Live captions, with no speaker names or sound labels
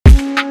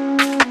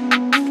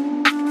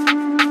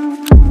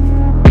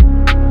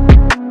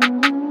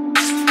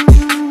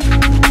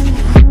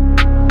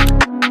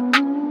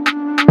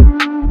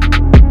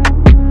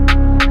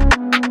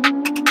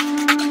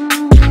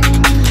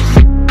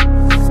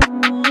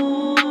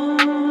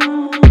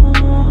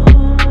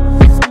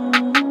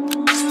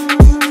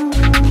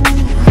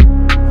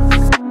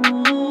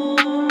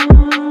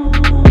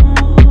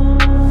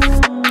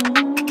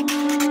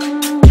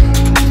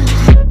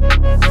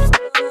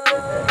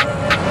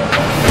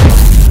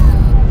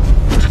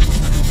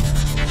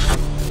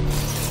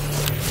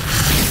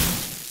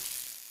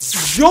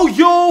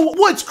Yo,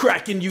 what's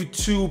cracking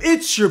YouTube?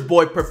 It's your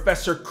boy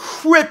Professor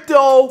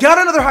Crypto. Got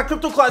another hot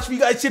crypto class for you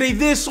guys today.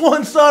 This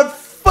one's on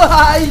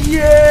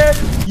fire.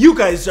 You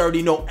guys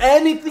already know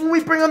anything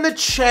we bring on the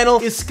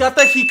channel is got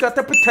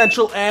the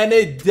potential, and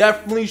it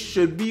definitely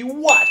should be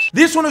watched.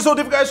 This one is so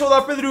different, guys, so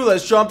without further ado,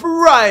 let's jump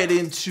right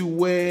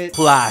into it.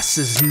 Class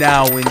is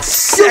now in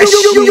session.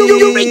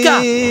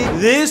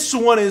 This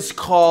one is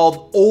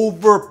called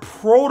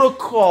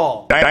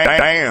OverProtocol.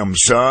 Damn,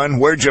 son,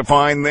 where'd you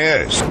find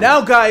this?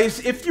 Now,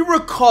 guys, if you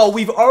recall,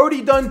 we've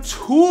already done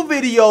 2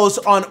 videos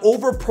on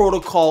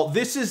OverProtocol.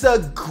 This is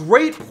a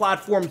great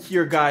platform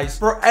here, guys.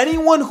 For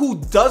anyone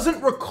who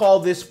doesn't recall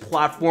this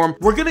platform,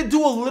 we're gonna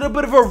do a little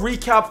bit of a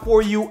recap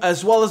for you,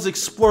 as well as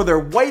explore their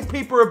white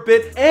paper a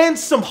bit and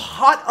some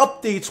hot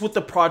updates with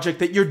the project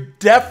that you're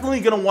definitely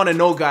gonna want to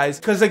know, guys,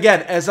 because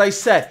again, as I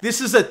said, this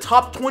is a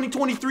top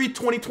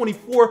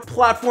 2023-2024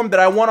 platform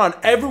that I want on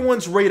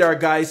everyone's radar,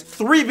 guys.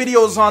 3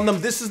 videos on them.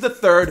 This is the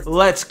 3rd.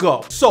 Let's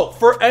go. So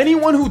for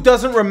anyone who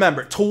doesn't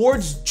remember,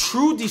 towards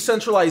true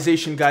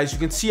decentralization, guys, you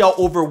can see how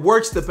Over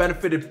works, the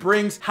benefit it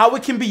brings, how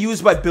it can be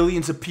used by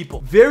billions of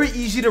people. Very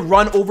easy to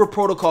run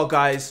OverProtocol,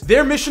 guys.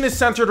 Their mission is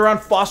centered around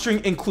fostering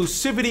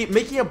inclusivity,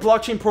 making a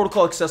blockchain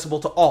protocol accessible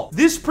to all.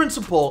 This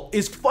principle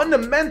is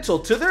fundamental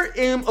to their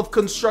aim of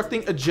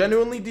constructing a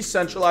genuinely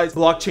decentralized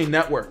blockchain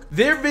network.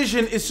 Their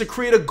vision is to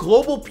create a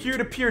global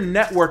peer-to-peer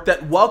network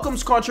that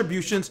welcomes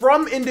contributions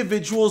from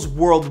individuals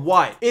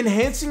worldwide,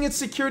 enhancing its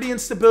security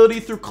and stability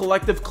through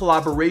collective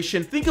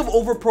collaboration. Think of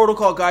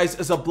OverProtocol, guys,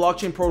 as a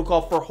blockchain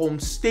protocol for home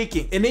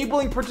staking,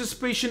 enabling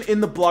participation in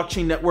the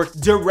blockchain network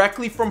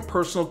directly from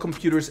personal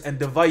computers and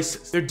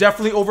devices. They're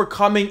definitely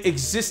overcoming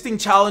existing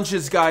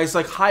challenges, guys,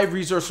 like high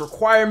resource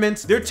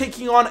requirements. They're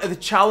taking on the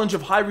challenge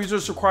of high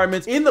resource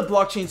requirements in the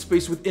blockchain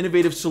space with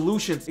innovative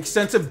solutions.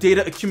 Extensive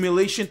data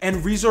accumulation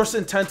and resource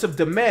intensive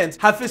demands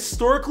have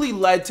historically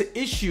led to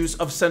issues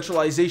of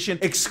centralization,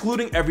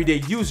 excluding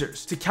everyday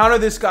users. To counter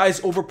this, guys,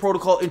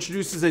 OverProtocol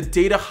introduces a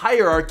data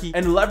hierarchy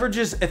and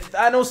leverages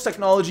Testnet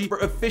technology for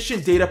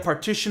efficient data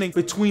partitioning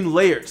between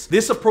layers.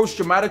 This approach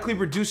dramatically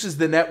reduces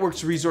the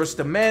network's resource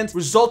demands,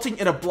 resulting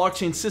in a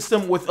blockchain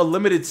system with a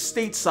limited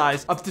state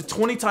size up to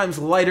 20 times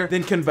lighter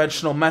than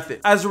conventional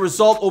methods. As a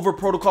result,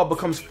 OverProtocol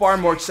becomes far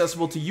more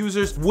accessible to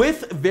users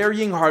with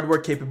varying hardware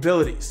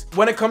capabilities.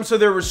 When it comes to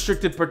their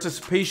restricted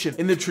participation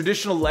in the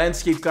traditional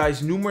landscape,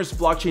 guys, numerous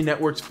blockchain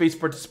networks face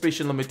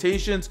participation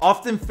limitations,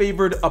 often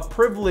favored a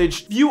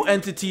privileged few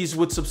entities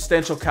with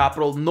substantial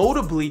capital,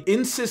 notably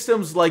in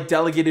systems like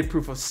delegated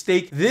proof of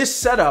stake. This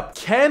setup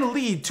can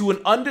lead to an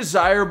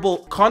undesirable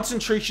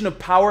concentration of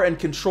power and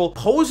control,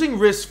 posing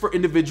risks for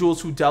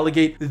individuals who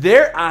delegate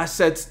their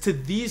assets to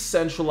these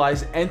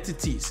centralized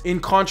entities. In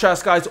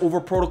contrast, guys,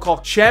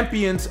 OverProtocol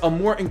champions a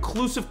more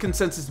inclusive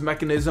consensus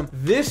mechanism.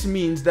 This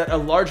means that a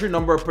larger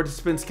number of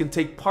participants can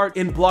take part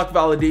in block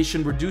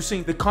validation,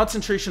 reducing the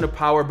concentration of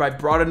power by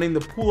broadening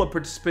the pool of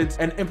participants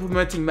and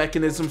implementing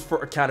mechanisms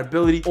for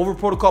accountability.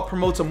 OverProtocol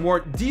promotes a more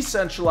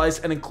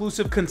decentralized and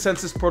inclusive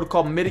consensus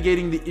protocol,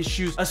 mitigating the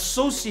issues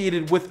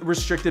associated with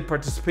restricted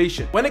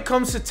participation. When it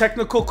comes to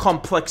technical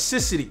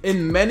complexity,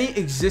 in many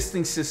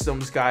existing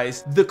systems,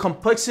 guys, the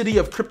complexity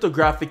of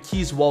cryptographic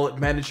keys, wallet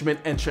management,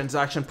 and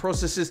transaction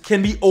processes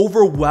can be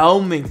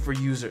overwhelming for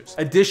users.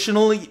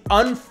 Additionally,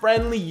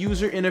 unfriendly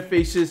user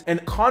interfaces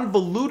and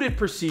convoluted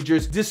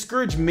procedures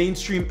discourage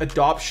mainstream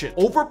adoption.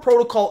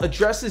 OverProtocol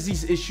addresses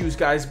these issues,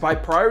 guys, by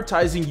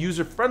prioritizing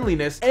user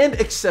friendliness and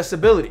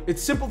accessibility. It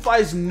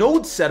simplifies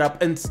node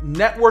setup and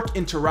network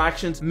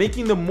interactions,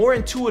 making them more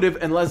intuitive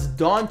and less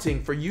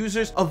daunting for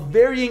users of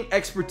varying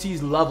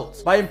expertise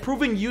levels. By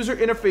improving user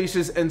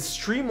interfaces and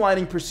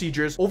streamlining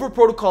procedures,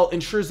 OverProtocol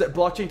ensures that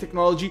blockchain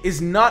technology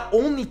is not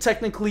only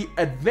technically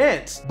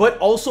advanced, but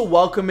also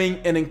welcoming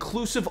and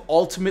inclusive,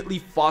 ultimately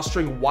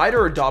fostering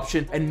wider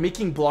adoption and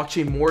making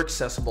blockchain more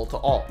accessible to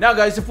all. Now,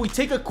 guys, if we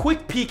take a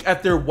quick peek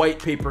at their white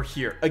paper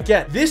here,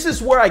 again, this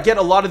is where I get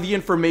a lot of the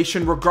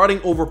information regarding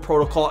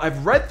OverProtocol.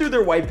 I've read through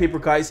their white paper,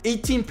 guys,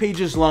 18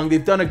 pages long.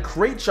 They've done a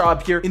great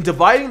job here in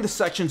dividing the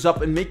sections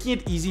up and making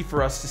it easy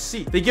for us to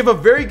see. They give a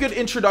very good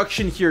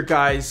introduction here,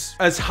 guys,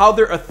 as how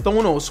their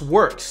Ethnos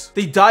works.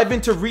 They dive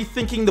into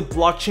rethinking the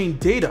blockchain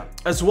data,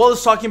 as well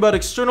as talking about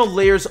external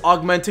layers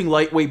augmenting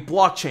lightweight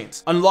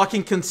blockchains,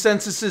 unlocking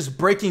consensuses,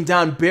 breaking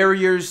down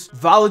barriers,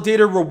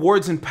 validator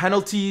rewards and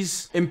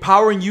penalties,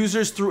 empowering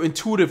users through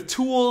intuitive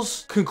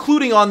tools,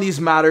 concluding on these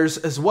matters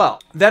as well.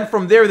 Then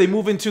from there, they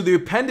move into the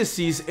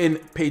appendices in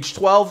page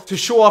 12 to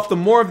show off the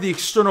more of the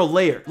external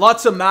layer.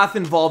 Lots of math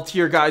involved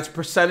here, guys,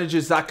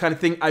 percentages, that kind of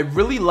thing. I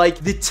really like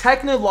the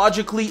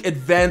technologically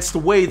advanced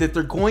way that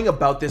they're going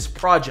about this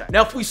project.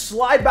 Now, if we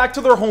slide back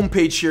to their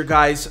homepage here,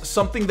 guys,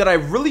 something that I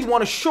really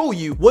want to show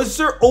you was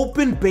their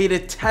open beta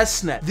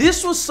testnet.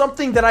 This was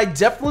something that I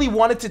definitely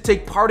wanted to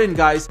take part in,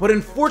 guys, but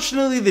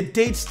unfortunately the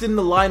dates didn't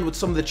align with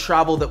some of the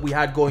travel level that we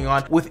had going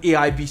on with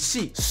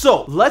AIBC.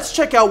 So let's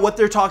check out what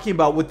they're talking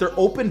about with their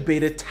open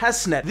beta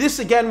testnet. This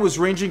again was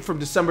ranging from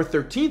December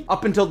 13th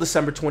up until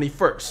December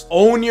 21st.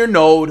 Own your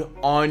node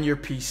on your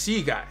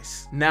PC,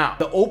 guys. Now,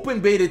 the open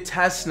beta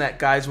testnet,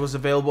 guys, was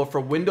available for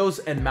Windows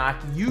and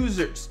Mac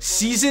users.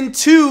 Season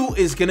 2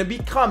 is going to be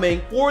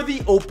coming for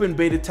the open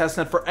beta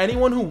testnet for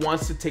anyone who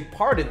wants to take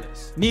part in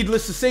this.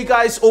 Needless to say,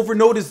 guys,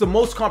 Overnode is the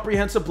most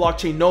comprehensive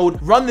blockchain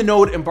node. Run the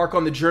node, embark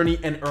on the journey,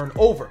 and earn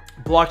over.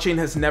 Blockchain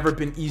has never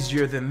been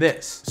easier than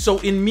this. So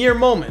in mere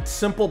moments,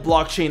 simple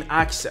blockchain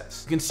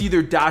access. You can see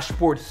their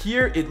dashboard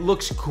here. It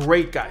looks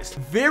great, guys.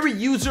 Very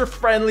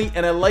user-friendly,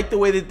 and I like the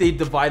way that they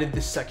divided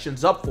the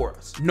sections up for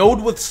us.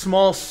 Node with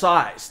small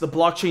size. The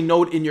blockchain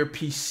node in your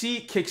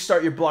PC,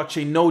 kickstart your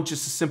blockchain node,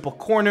 just a simple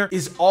corner,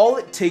 is all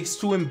it takes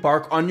to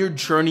embark on your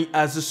journey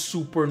as a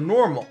super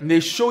normal. And they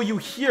show you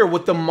here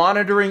with the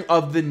monitoring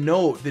of the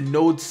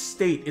node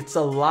state, it's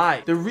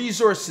alive, the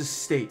resources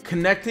state,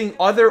 connecting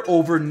other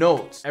over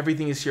nodes.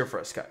 Everything is here for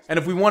us, guys. And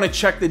if we want to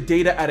check the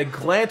data at a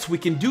glance, we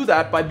can do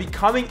that by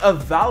becoming a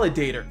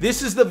validator.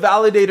 This is the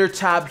validator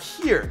tab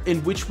here,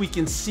 in which we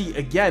can see,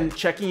 again,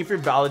 checking if your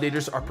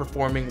validators are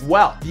performing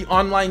well. The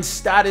online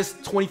status,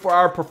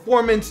 24-hour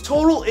performance,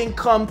 total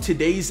income,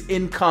 today's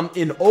income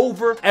in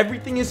Over.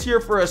 Everything is here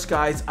for us,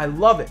 guys. I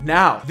love it.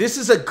 Now, this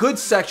is a good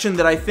section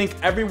that I think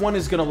everyone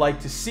is going to like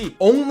to see.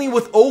 Only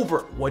with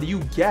Over. What do you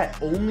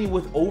get? Only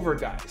with Over,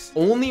 guys.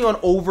 Only on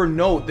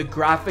Overnode, the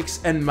graphics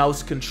and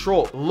mouse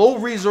control. Low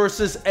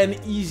resources and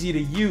easy to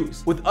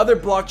use. With other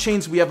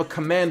blockchains, we have a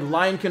command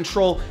line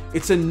control.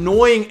 It's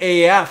annoying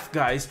AF,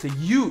 guys, to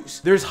use.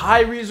 There's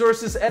high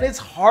resources and it's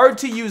hard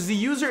to use. The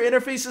user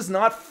interface is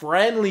not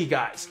friendly,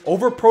 guys.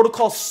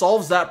 OverProtocol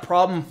solves that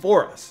problem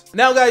for us.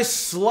 Now, guys,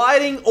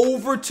 sliding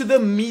over to the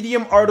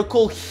Medium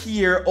article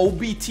here,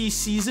 OBT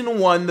Season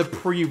 1, the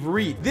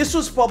pre-read. This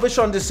was published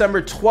on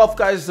December 12th,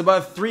 guys. It's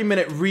about a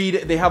 3-minute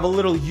read. They have a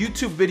little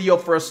YouTube video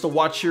for us to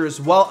watch here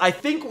as well. I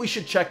think we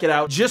should check it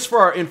out just for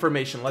our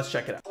information. Let's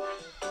check it out.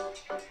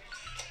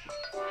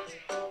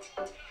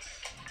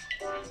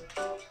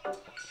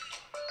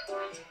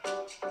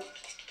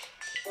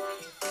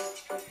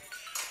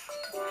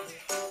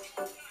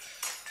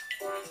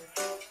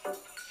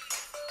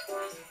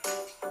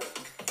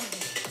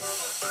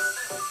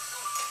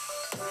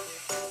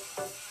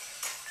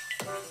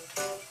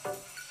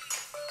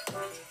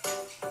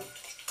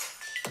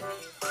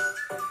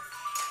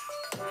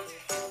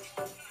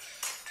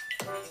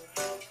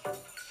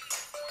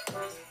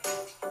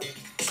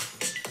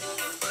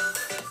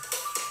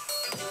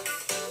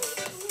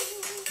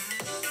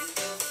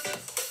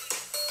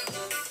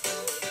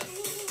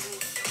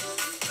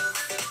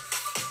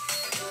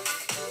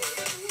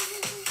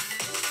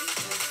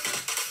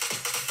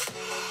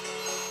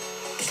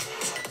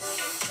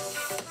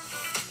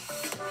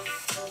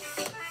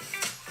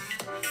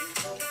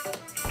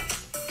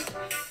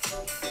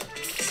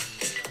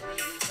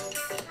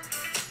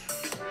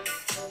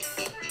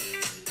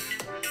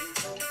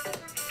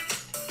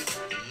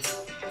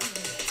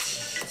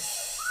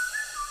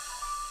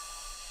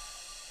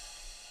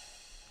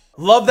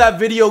 Love that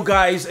video,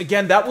 guys.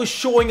 Again, that was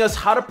showing us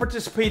how to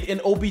participate in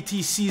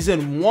OBT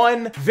Season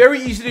 1.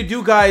 Very easy to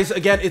do, guys.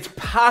 Again, it's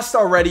passed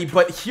already,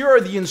 but here are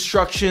the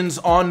instructions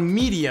on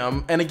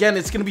Medium. And again,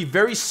 it's going to be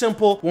very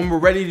simple when we're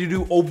ready to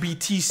do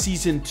OBT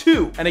Season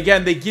 2. And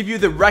again, they give you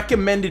the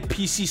recommended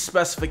PC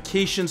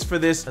specifications for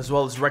this, as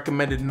well as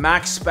recommended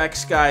Mac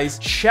specs, guys.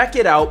 Check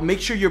it out.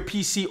 Make sure your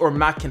PC or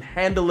Mac can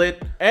handle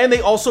it. And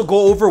they also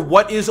go over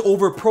what is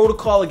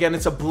OverProtocol. Again,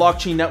 it's a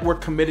blockchain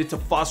network committed to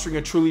fostering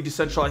a truly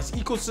decentralized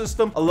ecosystem,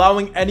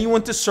 allowing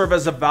anyone to serve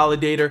as a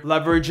validator.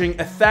 Leveraging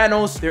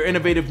Ethanos, their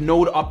innovative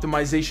node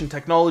optimization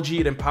technology,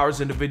 it empowers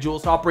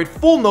individuals to operate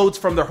full nodes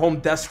from their home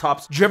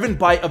desktops. Driven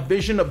by a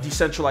vision of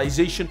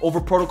decentralization,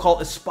 OverProtocol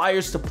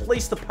aspires to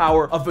place the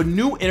power of a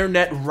new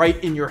internet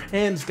right in your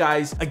hands,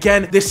 guys.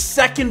 Again, this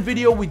second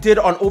video we did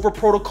on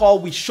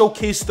OverProtocol, we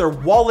showcased their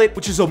wallet,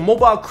 which is a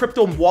mobile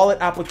crypto wallet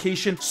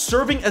application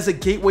serving as a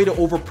gateway to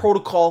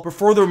OverProtocol.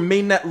 Before their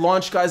mainnet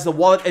launch, guys, the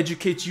wallet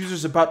educates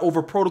users about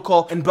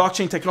OverProtocol and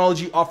blockchain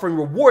technology, offering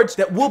rewards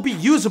that will be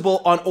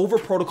usable on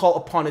OverProtocol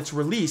upon its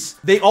release.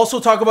 They also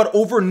talk about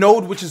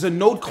Overnode, which is a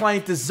node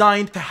client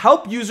designed to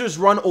help users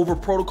run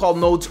OverProtocol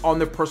nodes on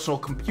their personal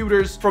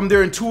computers. From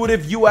their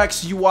intuitive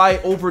UX UI,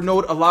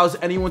 Overnode allows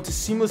anyone to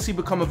seamlessly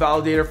become a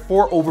validator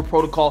for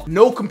OverProtocol.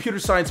 No computer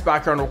science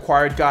background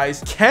required,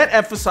 guys. Can't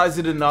emphasize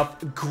it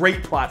enough.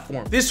 Great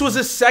platform. This was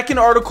a second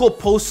article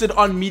posted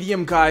on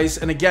Medium, guys.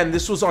 And again,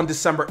 this was on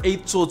December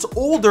 8th, so it's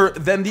older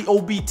than the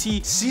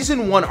OBT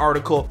Season 1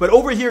 article. But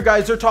over here,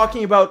 guys, they're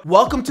talking about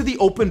welcome to the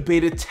open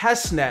beta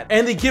testnet,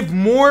 and they give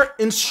more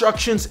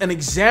instructions and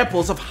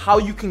examples of how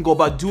you can go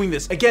about doing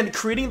this. Again,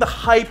 creating the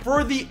hype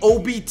for the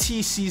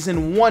OBT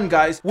Season 1,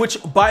 guys, which,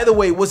 by the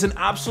way, was an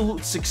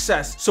absolute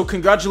success. So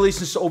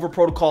congratulations to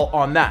OverProtocol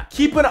on that.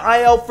 Keep an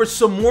eye out for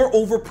some more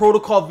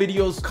OverProtocol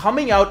videos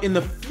coming out in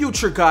the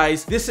future,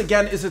 guys. This,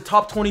 again, is a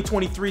top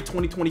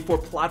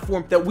 2023-2024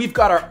 platform that we've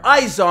got our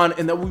eyes on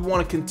and that we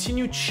want to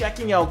continue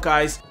checking out,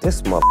 guys.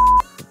 This mother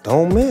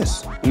don't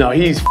miss. No,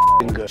 he's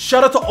f***ing good.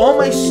 Shout out to all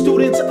my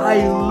students.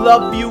 I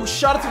love you.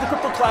 Shout out to the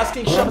Crypto Class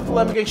Gang. Shout out to the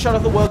Lemon Gang. Shout out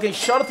to the Whale Gang.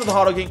 Shout out to the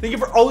Hotto Gang. Thank you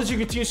for always your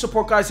continued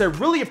support, guys. I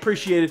really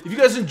appreciate it. If you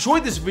guys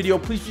enjoyed this video,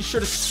 please be sure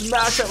to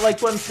smash that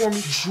like button for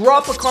me.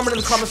 Drop a comment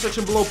in the comment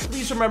section below.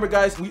 Please remember,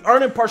 guys, we are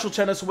an impartial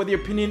channel, so whether your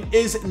opinion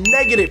is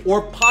negative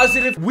or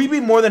positive, we'd be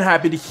more than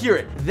happy to hear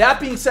it. That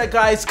being said,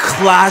 guys,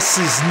 class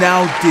is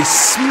now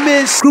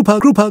dismissed. Group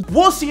hug, group hug.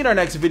 We'll see you in our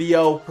next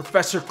video.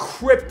 Professor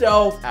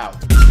Crypto out.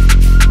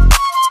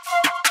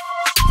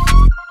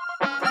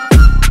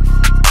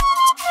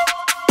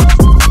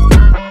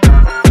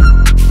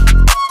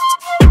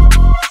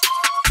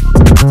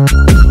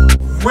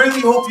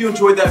 Really hope you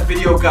enjoyed that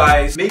video,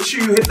 guys. Make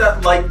sure you hit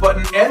that like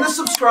button and the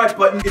subscribe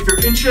button if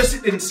you're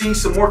interested in seeing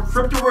some more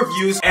crypto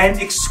reviews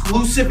and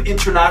exclusive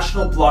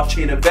international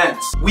blockchain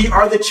events. We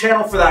are the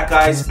channel for that,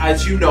 guys,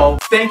 as you know.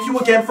 Thank you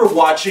again for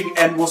watching,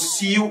 and we'll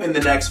see you in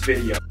the next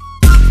video.